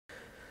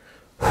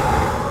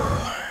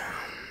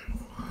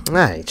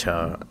Alright,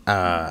 y'all.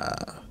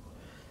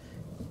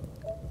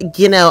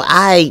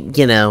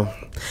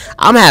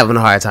 I'm having a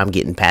hard time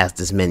getting past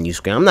this menu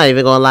screen. I'm not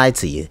even gonna lie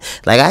to you.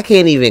 Like, I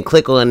can't even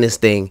click on this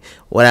thing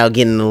without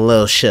getting a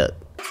little shook.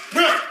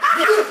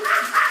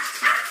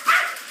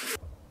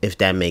 If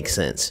that makes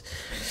sense.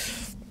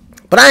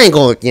 But I ain't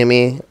going, you know what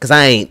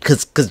I mean?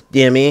 Cause you know what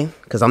I mean?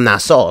 Cause I'm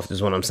not soft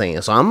is what I'm saying.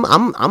 So I'm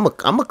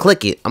a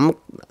click it. I'm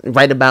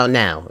right about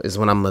now is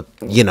when I'm a,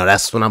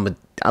 that's when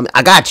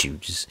I got you.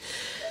 Just,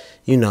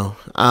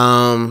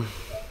 all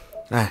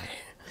right,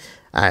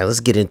 let's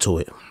get into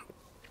it.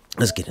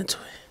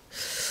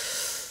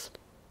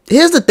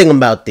 Here's the thing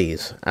about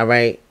these, all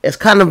right? It's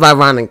kind of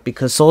ironic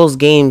because Souls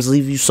games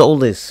leave you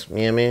soulless, you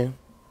know what I mean?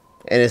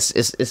 And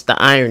it's the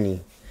irony.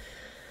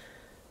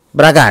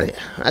 But I got it.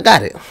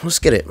 Let's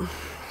get it.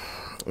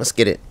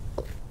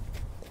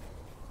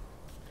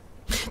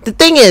 The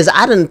thing is,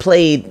 I done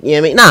played, you know what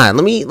I mean? Nah,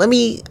 let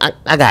me,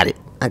 I got it.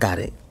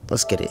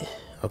 Let's get it.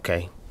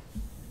 Okay.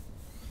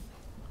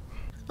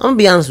 I'm gonna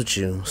be honest with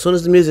you. As soon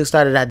as the music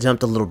started, I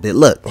jumped a little bit.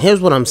 Look,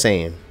 here's what I'm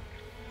saying.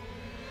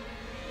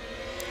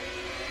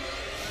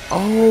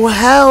 Oh,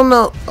 hell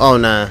no. Oh,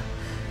 nah.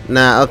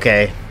 Nah,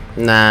 okay.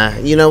 Nah,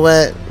 you know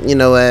what?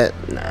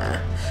 Nah,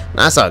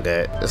 it's all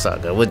good.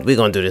 We're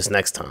gonna do this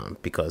next time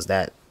because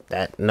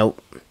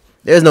nope.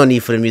 There's no need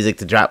for the music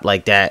to drop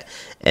like that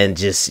and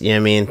just, you know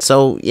what I mean?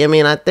 So, you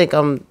know what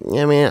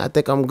I mean? I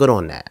think I'm good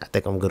on that.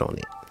 I'm good on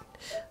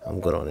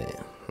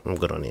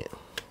it.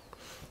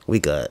 We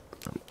good.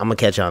 I'm gonna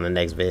catch you on the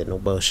next vid. No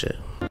bullshit.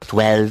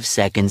 12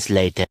 seconds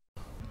later.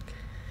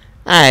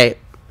 Alright.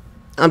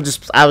 you know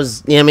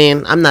what I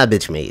mean? I'm not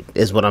bitch made,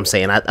 is what I'm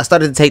saying. I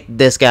started to take the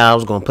disc out. I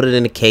was gonna put it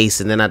in the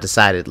case, and then I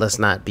decided, let's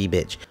not be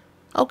bitch.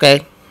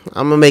 Okay.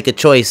 I'm gonna make a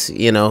choice,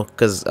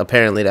 because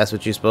apparently that's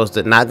what you're supposed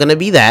to. Not gonna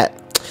be that.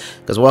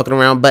 Because walking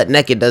around butt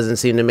naked doesn't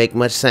seem to make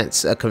much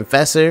sense. A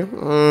confessor?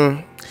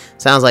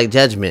 Sounds like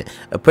judgment.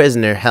 A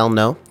prisoner? Hell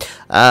no.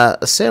 A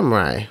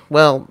samurai?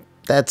 Well,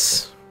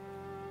 that's...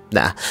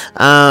 Nah.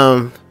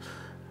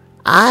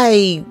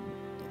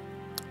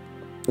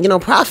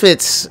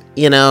 Prophets,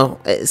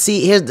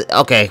 see, here's the...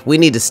 Okay, we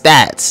need the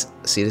stats.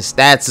 See, the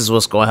stats is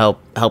what's gonna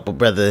help a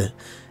brother,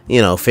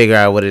 figure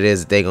out what it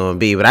is that they're gonna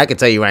be. But I can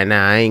tell you right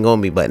now, I ain't gonna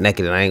be butt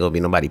naked, and I ain't gonna be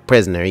nobody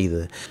prisoner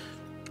either.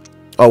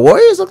 Oh,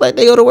 warriors look like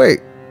they go to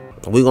work.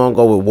 We gonna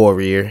go with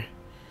warrior.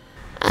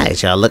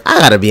 Alright, y'all. Look, I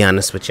gotta be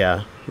honest with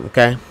y'all.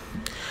 Okay,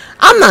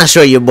 I'm not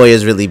sure your boy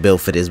is really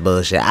built for this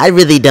bullshit. I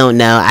really don't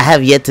know. I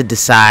have yet to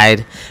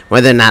decide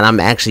whether or not I'm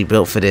actually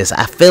built for this.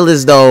 I feel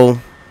as though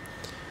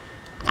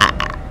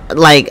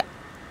I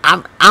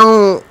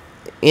don't,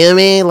 you know what I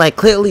mean? Like,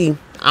 clearly,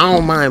 I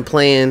don't mind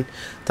playing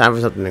Time for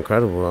Something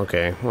Incredible.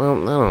 Okay,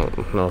 well, I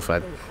don't know if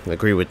I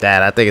agree with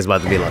that. I think it's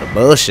about to be a lot of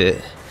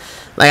bullshit.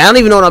 Like, I don't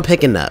even know what I'm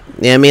picking up.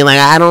 You know what I mean?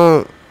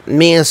 Like,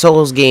 me and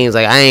Souls games,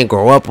 like, I ain't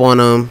grow up on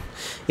them.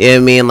 You know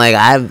what I mean? Like,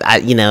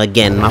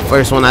 again, my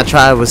first one I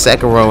tried was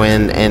Sekiro,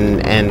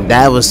 and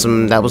that was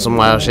some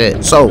wild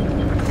shit. So,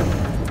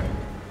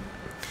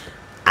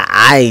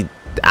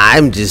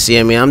 I'm just, you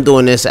know what I mean? I'm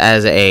doing this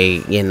as I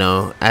don't even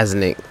know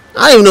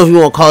if you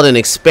want to call it an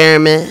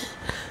experiment.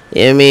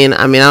 You know what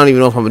I mean? I don't even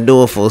know if I'm gonna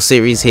do a full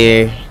series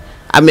here.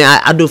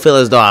 I do feel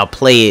as though I'll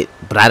play it,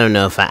 but I don't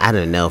know if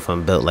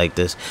I'm built like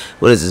this.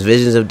 What is this?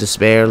 Visions of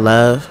despair,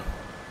 love.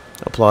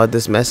 Applaud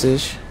this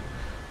message.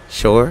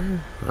 Sure.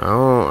 I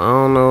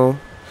don't know.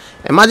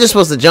 Am I just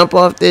supposed to jump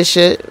off this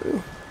shit?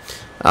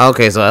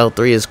 Okay, so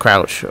L3 is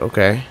crouch.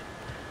 Okay.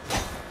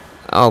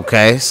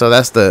 Okay, so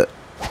that's the.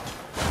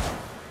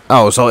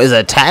 Oh, so is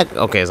attack?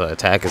 Okay, so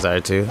attack is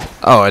R2.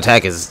 Oh,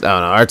 attack is. Oh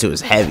no, R2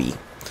 is heavy.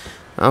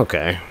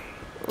 Okay.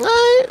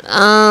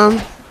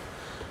 Alright.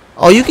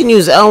 Oh, you can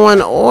use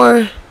L1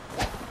 or...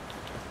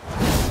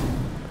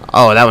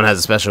 Oh, that one has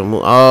a special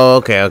move. Oh,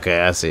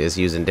 okay. I see. It's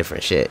using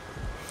different shit.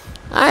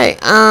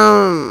 Alright,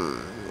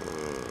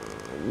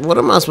 what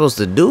am I supposed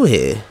to do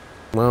here?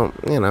 Well,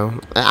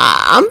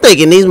 I'm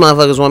thinking these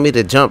motherfuckers want me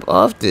to jump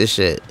off this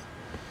shit.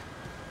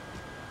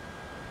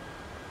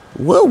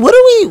 What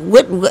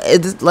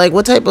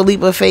type of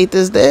leap of faith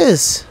is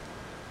this?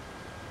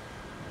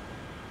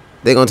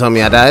 They gonna tell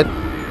me I died?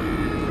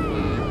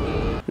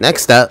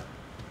 Next up.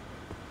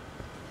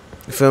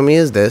 You feel me?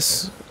 Is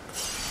this?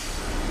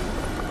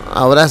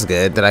 Oh, well, that's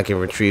good that I can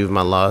retrieve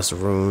my lost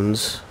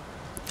runes.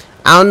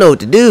 I don't know what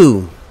to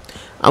do.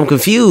 I'm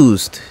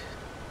confused.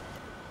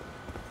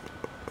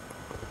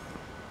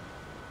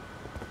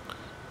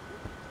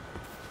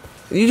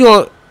 You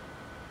don't.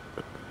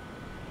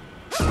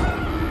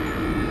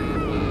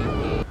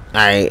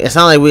 Alright, it's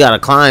not like we gotta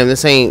climb.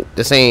 This ain't.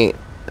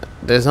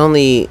 There's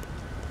only.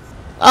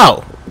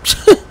 Oh.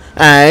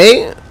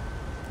 Alright.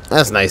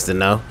 That's nice to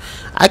know.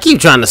 I keep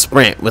trying to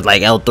sprint with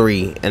like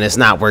L3 and it's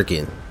not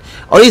working.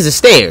 Oh, these are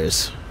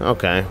stairs.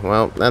 Okay,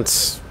 well,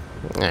 that's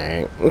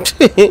alright.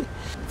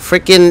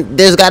 Freaking,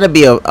 there's got to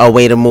be a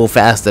way to move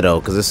faster though,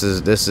 because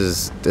this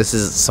is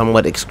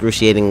somewhat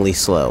excruciatingly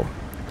slow.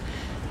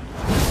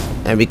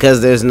 And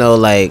because there's no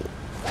like,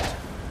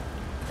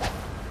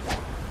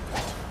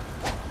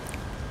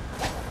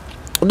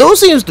 Those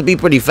seems to be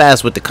pretty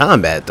fast with the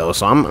combat though,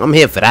 so I'm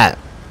here for that.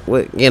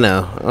 What, you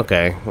know?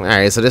 Okay. All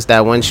right. So this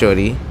that one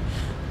shorty.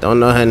 Don't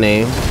know her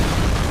name.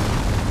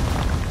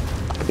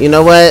 You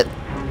know what?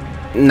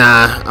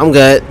 Nah, I'm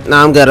good.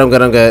 Nah, I'm good. I'm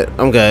good. I'm good.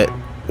 I'm good.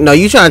 No,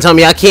 you trying to tell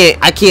me I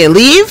can't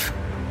leave?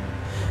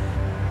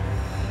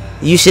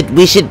 We should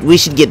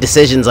get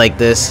decisions like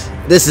this.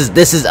 What is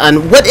this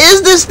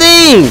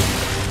thing?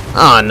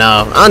 Oh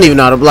no, I don't even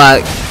know how to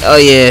block. Oh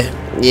yeah,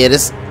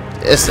 this.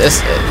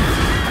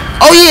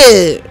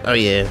 Oh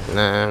yeah.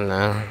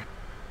 Nah.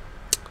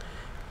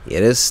 Yeah,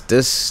 this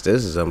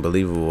is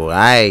unbelievable.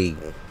 Yeah,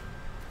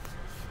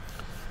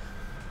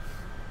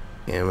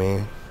 I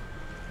mean,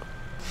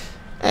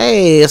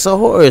 hey, it's a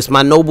horse,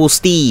 my noble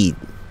steed.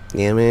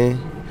 Yeah, man.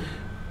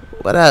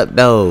 What up,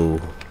 though?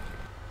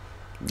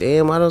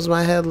 Damn, why does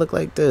my head look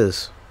like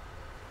this?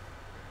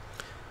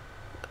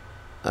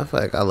 I feel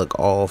like I look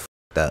all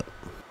f***ed up.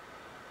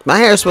 My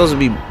hair is supposed to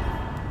be...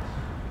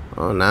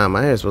 Oh, nah,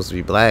 my hair is supposed to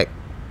be black.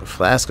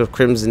 Flask of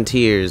crimson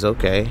tears,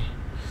 okay.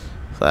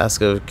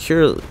 Flask of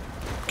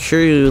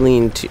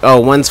curaline tears. Oh,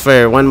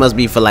 one must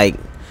be for, like,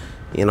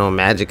 you know,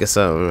 magic or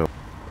something.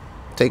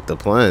 Take the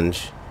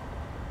plunge.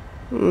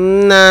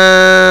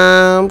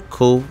 Nah, I'm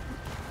cool.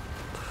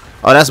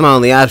 Oh, that's my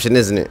only option,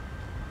 isn't it?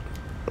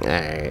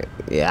 Alright.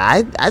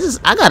 Yeah,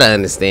 I gotta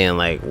understand,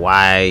 like,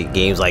 why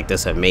games like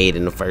this are made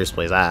in the first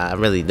place. I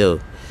really do.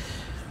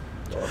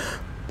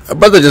 My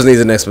brother just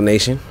needs an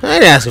explanation. I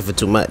ain't asking for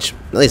too much.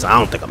 At least I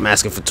don't think I'm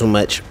asking for too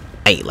much.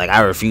 I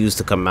refuse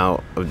to come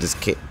out of this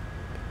kit.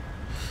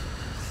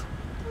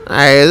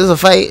 Alright, is this a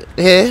fight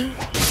here?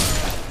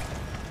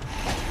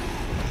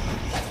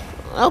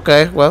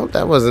 Okay, well,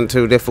 that wasn't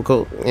too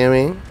difficult, you know what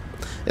I mean?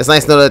 It's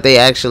nice to know that they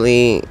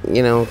actually,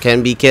 you know,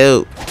 can be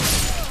killed.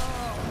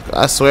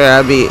 I swear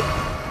I'd be...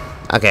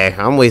 Okay,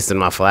 I'm wasting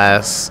my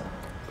flask.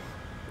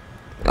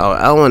 Oh,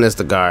 Elden is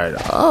the guard.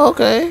 Oh,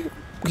 okay.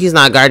 He's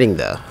not guarding,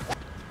 though.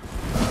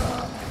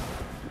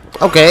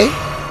 Okay.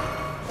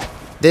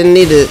 Didn't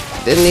need to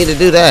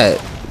do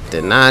that.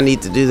 Did not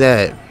need to do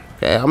that.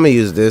 Okay, I'm gonna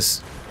use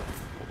this.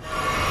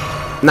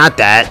 Not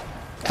that.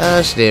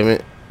 Gosh damn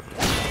it.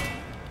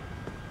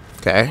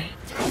 Okay.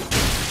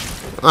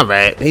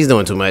 Alright, he's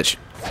doing too much.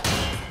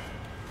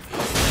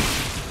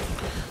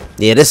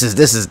 Yeah, this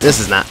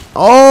is not.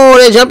 Oh,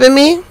 they jumping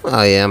me?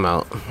 Oh yeah, I'm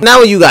out. Now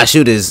when you got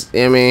shooters,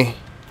 you know what I mean?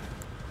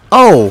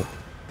 Oh,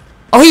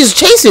 he's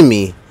chasing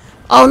me.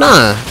 Oh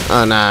nah.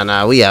 Oh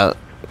nah, we out.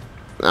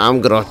 Nah,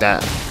 I'm good off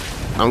that.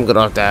 I'm good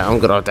off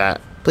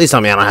that. Please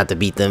tell me I don't have to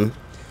beat them.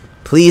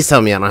 Please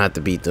tell me I don't have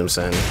to beat them,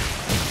 son.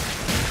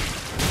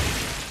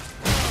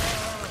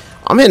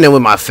 I'm hitting it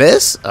with my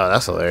fist? Oh,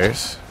 that's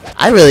hilarious.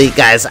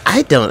 Guys,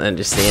 I don't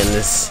understand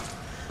this.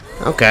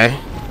 Okay.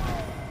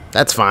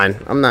 That's fine.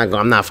 I'm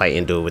not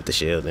fighting dude with the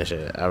shield and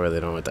shit. I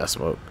really don't want that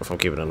smoke if I'm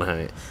keeping it on the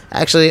high.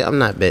 Actually, I'm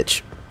not,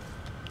 bitch.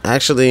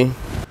 Actually,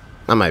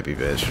 I might be,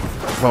 bitch.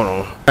 Hold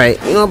on.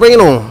 Alright, you know, bring it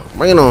on.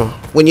 Bring it on.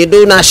 When you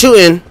do not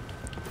shooting,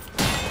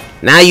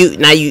 now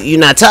you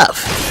not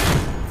tough.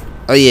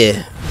 Oh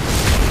yeah.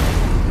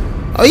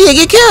 Oh yeah,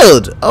 get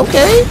killed.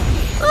 Okay.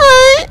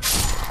 Alright.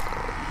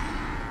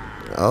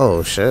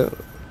 Oh shit.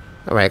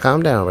 Alright,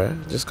 calm down, bro.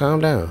 Just calm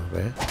down,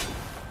 bro.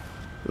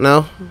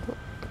 No.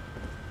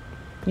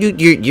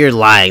 You're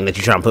lying that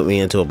you're trying to put me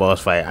into a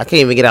boss fight. I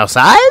can't even get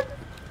outside?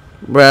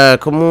 Bruh,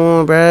 come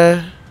on,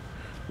 bruh.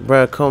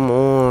 Bruh, come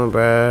on,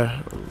 bruh.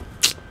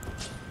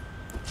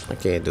 I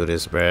can't do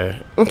this,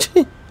 bruh.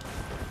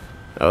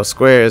 Oh,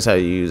 square is how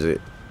you use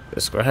it.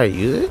 Is square how you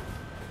use it?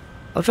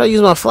 I'll try to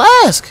use my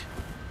flask.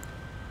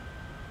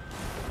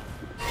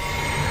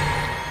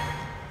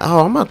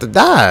 Oh, I'm about to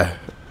die.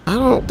 I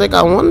don't think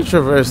I want to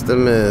traverse the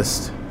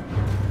mist.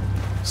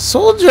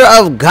 Soldier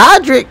of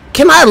Godric,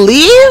 can I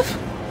leave?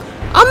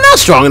 I'm not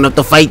strong enough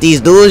to fight these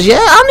dudes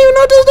yet. I don't even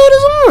know what this dude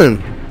is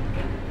on.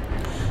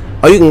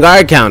 Oh, you can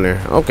guard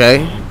counter.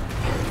 Okay.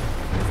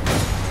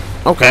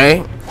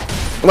 Okay.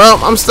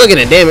 Well, I'm still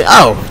getting damage.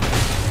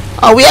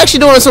 Oh, we actually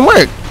doing some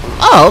work.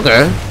 Oh,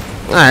 okay.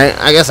 Alright,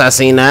 I guess I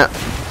seen that.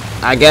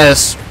 I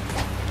guess.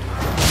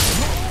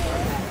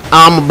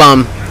 Oh,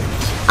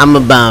 I'm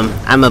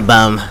a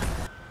bum.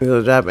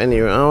 You'll drop any.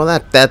 Oh,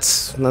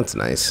 that's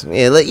nice.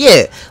 Yeah,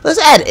 let's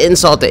add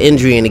insult to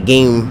injury in a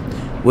game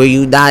where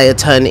you die a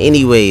ton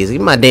anyways. Give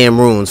me my damn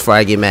runes before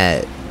I get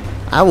mad.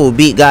 I will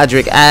beat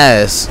Godric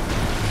ass.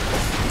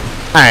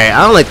 Alright,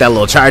 I don't like that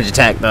little charge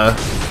attack though.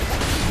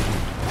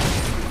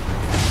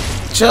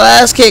 Chill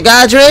ass kick,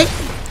 Godric.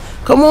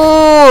 Come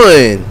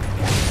on.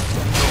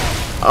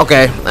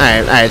 Okay,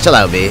 alright, chill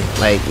out, B.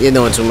 Like, you're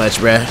doing too much,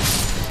 bruh.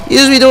 You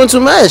just be doing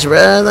too much,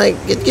 bruh. Like,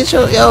 get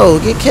killed,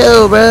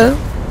 bruh.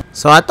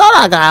 So I thought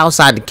I got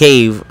outside the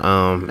cave.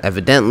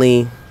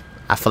 Evidently,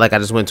 I feel like I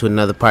just went to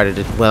another part of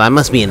the... Well, I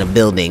must be in a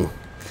building,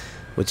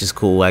 which is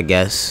cool, I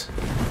guess.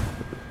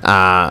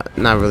 Not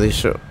really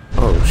sure.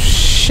 Oh,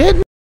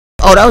 shit.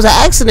 Oh, that was an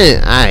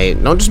accident.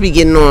 Alright, don't just be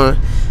getting on...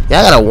 Yeah,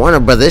 I gotta warn her,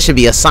 brother. There should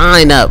be a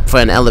sign up for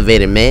an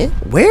elevator, man.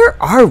 Where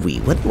are we?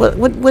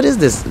 What is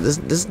this?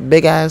 This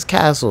big-ass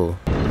castle?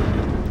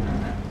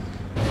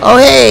 Oh,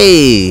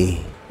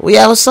 hey. We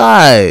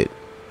outside.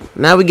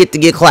 Now we get to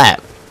get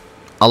clapped.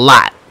 A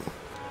lot.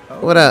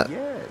 What up?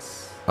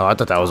 Yes. Oh, I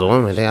thought that was a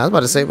woman. Damn, I was about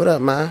to say, what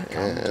up, ma?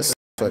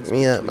 Fuck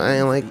me up. I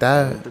ain't like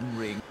that. Elden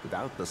ring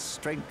without the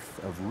strength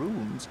of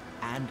runes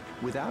and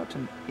without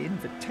an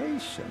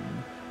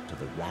invitation to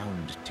the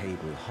round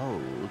table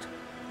hold.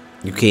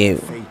 You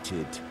can't.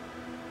 Fated,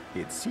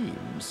 it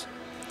seems,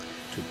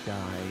 to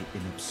die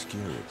in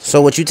obscurity.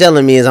 So what you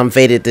telling me is I'm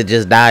fated to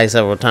just die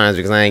several times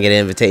because I ain't get an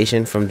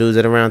invitation from dudes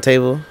at the round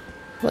table?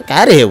 Fuck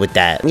out of here with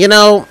that. You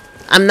know,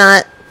 I'm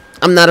not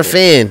a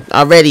fan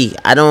already.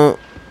 I don't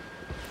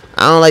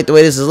like the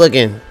way this is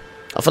looking.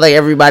 I feel like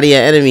everybody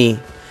an enemy.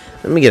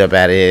 Let me get up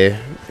out of here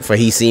before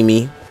he see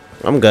me.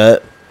 I'm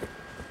good.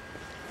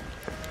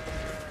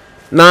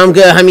 No, I'm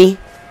good, homie.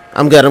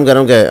 I'm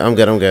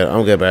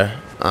good, bro.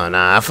 Oh,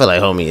 nah, I feel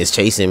like homie is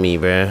chasing me,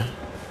 bro.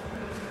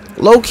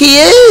 Low-key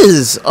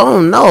is. Oh,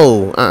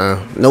 no.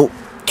 Nope.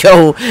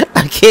 Yo,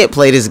 I can't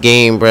play this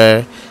game,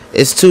 bro.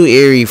 It's too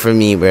eerie for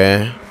me,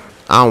 bro.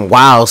 I'm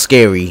wild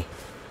scary.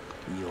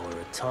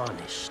 You're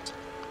tarnished.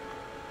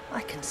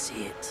 I can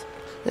see it.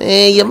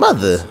 Hey, your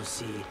mother. I also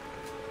see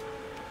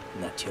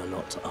that you're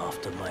not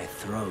after my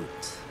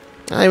throat.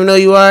 I don't even know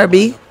you are,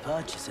 B.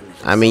 Purchase a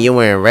little I mean, you're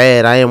wearing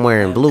red. I am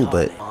wearing blue,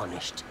 something. but...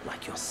 Tarnished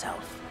like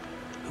yourself,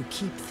 who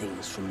keep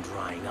things from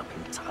drying up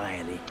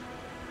entirely.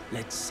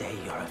 Let's say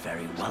you're a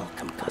very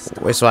welcome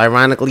customer. Wait, so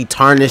ironically,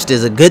 tarnished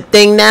is a good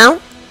thing now?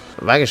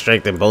 If I can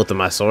strengthen both of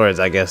my swords,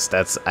 I guess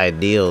that's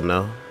ideal,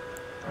 no?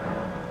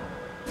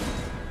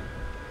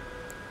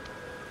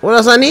 What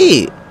else I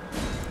need?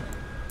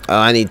 Oh,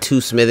 I need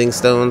 2 smithing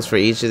stones for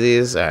each of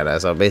these.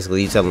 Alright, so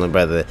basically you telling the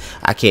brother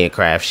I can't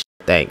craft shit.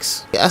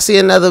 Thanks. I see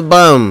another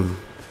bum.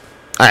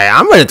 Alright,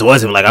 I'm running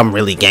towards him like I'm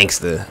really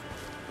gangster.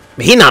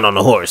 But he not on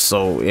the horse,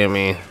 so, you know what I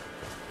mean?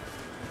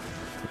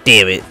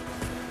 Damn it.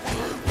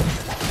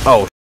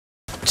 Oh,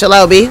 chill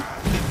out, B.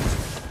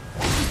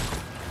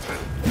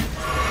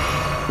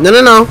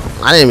 No.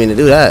 I didn't mean to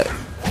do that.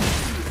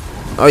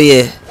 Oh,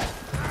 yeah.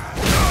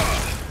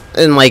 I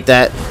didn't like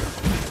that.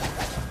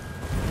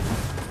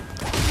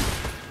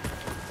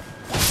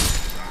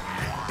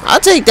 I'll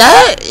take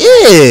that.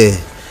 Yeah.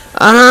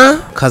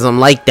 Cause I'm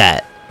like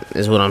that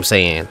is what I'm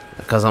saying.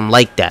 Cause I'm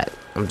like that.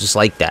 I'm just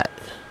like that.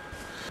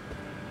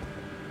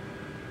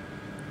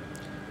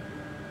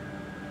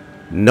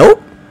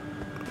 Nope.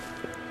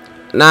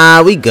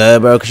 Nah, we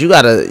good, bro. Cause you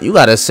got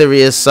a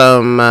serious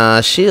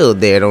shield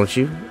there, don't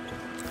you?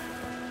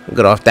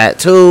 Good off that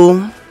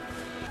too.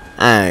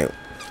 Alright.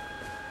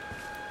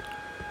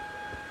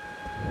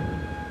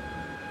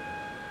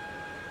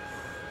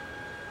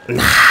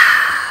 Nah.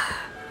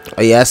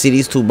 Oh yeah, I see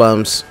these 2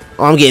 bums.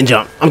 Oh, I'm getting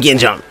jumped.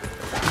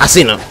 I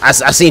seen them. I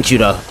seen you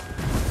though.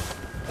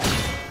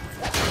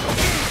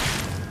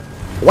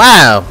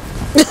 Wow.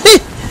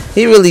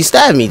 He really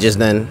stabbed me just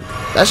then.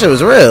 That shit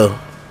was real.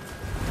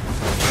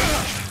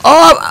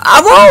 Oh,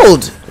 I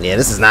rolled. Yeah,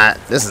 this is not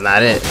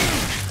it.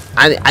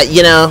 I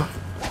you know.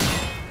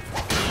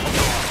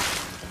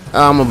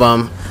 Oh, I'm a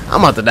bum.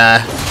 I'm about to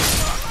die.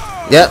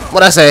 Yep,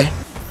 what I say?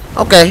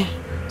 Okay.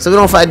 So we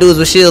don't fight dudes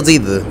with shields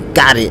either.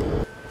 Got it.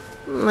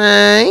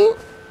 Man.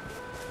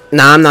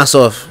 Nah, I'm not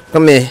soft.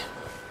 Come here.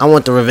 I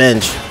want the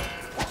revenge.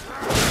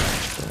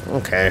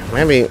 Okay,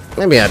 maybe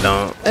I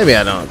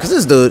don't. Cause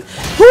this dude,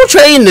 who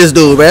trained this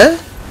dude, bruh?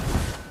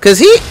 Cause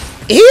he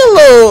a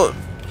little.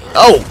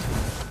 Oh,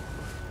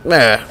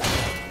 man.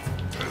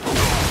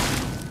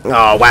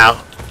 Oh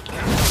wow.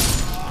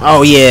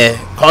 Oh yeah.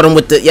 Caught him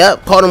with the.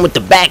 Yep. Caught him with the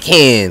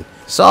backhand.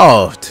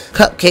 Soft.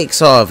 Cupcake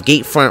soft.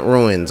 Gate front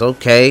ruins.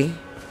 Okay.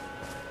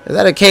 Is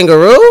that a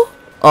kangaroo?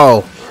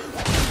 Oh.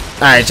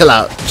 Alright, chill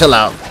out.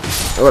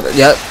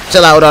 Yep,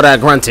 chill out with all that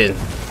grunting.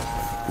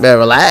 Better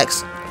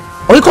relax.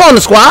 Oh, he calling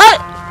the squad?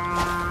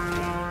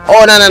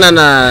 Oh, no.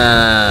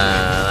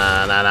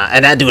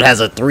 And that dude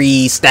has a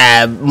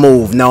 3-stab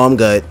move. No, I'm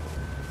good.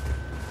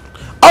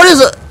 Oh,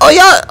 there's a...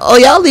 Oh,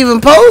 y'all leaving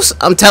post?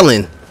 I'm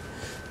telling.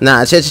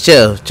 Nah,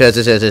 chill.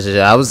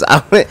 I was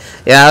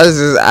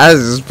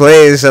just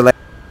playing shit like...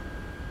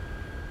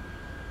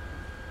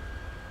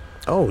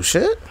 Oh,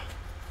 shit.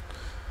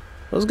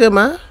 What's good,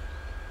 man?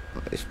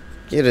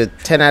 Get a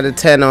 10 out of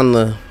 10 on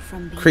the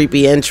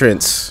creepy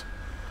entrance.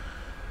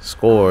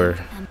 Score.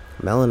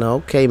 Melanin.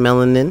 Okay,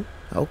 melanin.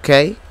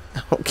 Okay.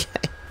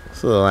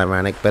 It's a little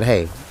ironic, but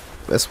hey,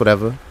 that's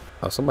whatever.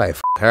 Oh, somebody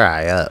f her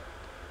eye up.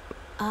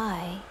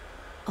 I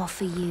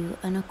offer you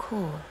an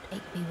accord.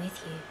 Take me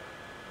with you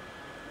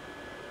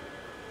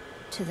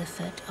to the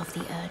foot of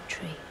the Erd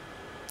tree.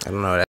 I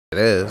don't know what that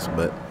is,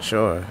 but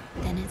sure.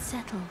 Then it's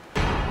settled.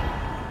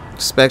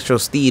 Spectral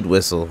steed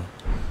whistle.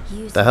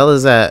 Use The hell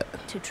is that?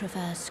 to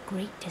traverse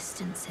great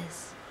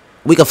distances.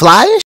 We can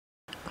fly?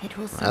 It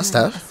will That's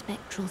summon tough. a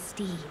spectral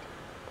steed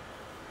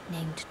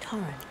named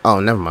Torrent.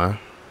 Oh, never mind.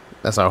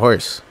 That's our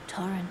horse.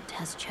 Torrent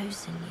has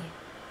chosen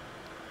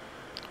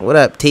you. What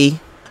up,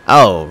 T?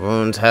 Oh,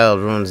 runes held,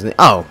 runes.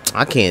 Oh,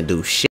 I can't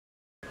do shit.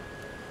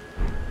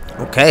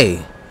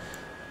 Okay.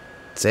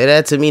 Say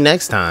that to me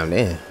next time,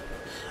 then.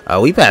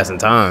 Oh, we passing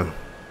time.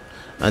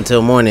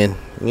 until morning.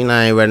 You know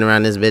I ain't running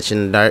around this bitch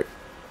in the dark.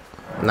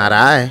 Not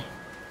I.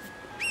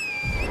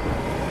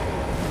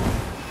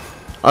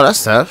 Oh,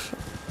 that's tough.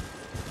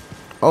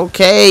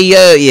 Okay,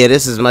 yeah,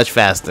 this is much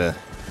faster.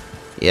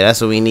 Yeah, that's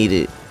what we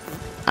needed.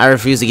 I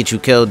refuse to get you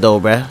killed though,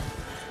 bruh.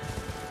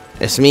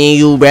 It's me and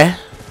you, bruh.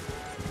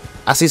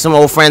 I see some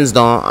old friends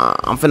though.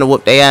 I'm finna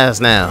whoop their ass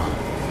now.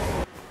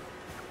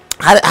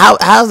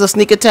 How's the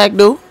sneak attack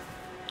do?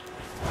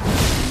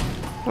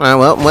 Alright,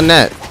 well, one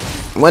that.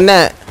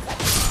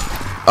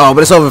 Oh,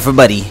 but it's over for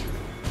Buddy.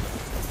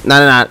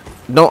 Nah.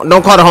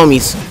 Don't call the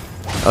homies.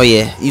 Oh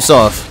yeah, you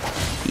soft.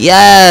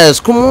 Yes,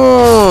 come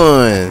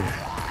on.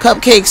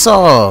 Cupcakes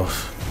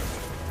off.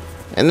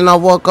 And then I'll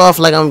walk off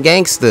like I'm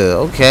gangster.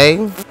 Okay,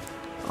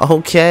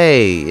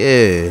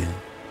 yeah.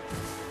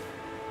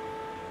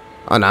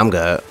 Oh no, I'm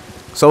good.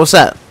 So what's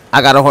up?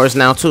 I got a horse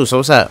now too. So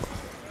what's up?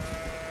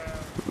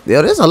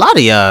 Yo, there's a lot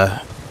of y'all.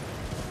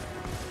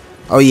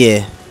 Oh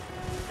yeah.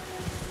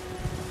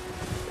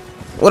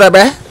 What up,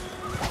 bruh?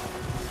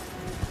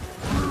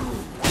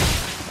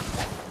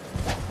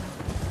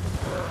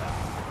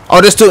 Oh,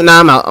 this too.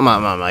 Nah, I'm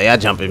out. Y'all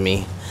jumping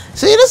me.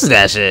 See, this is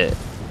that shit.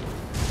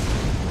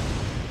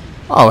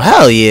 Oh,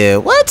 hell yeah.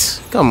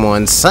 What? Come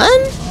on, son.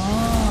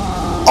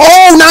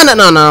 Oh, no.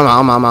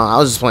 I'm out. I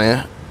was just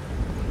playing.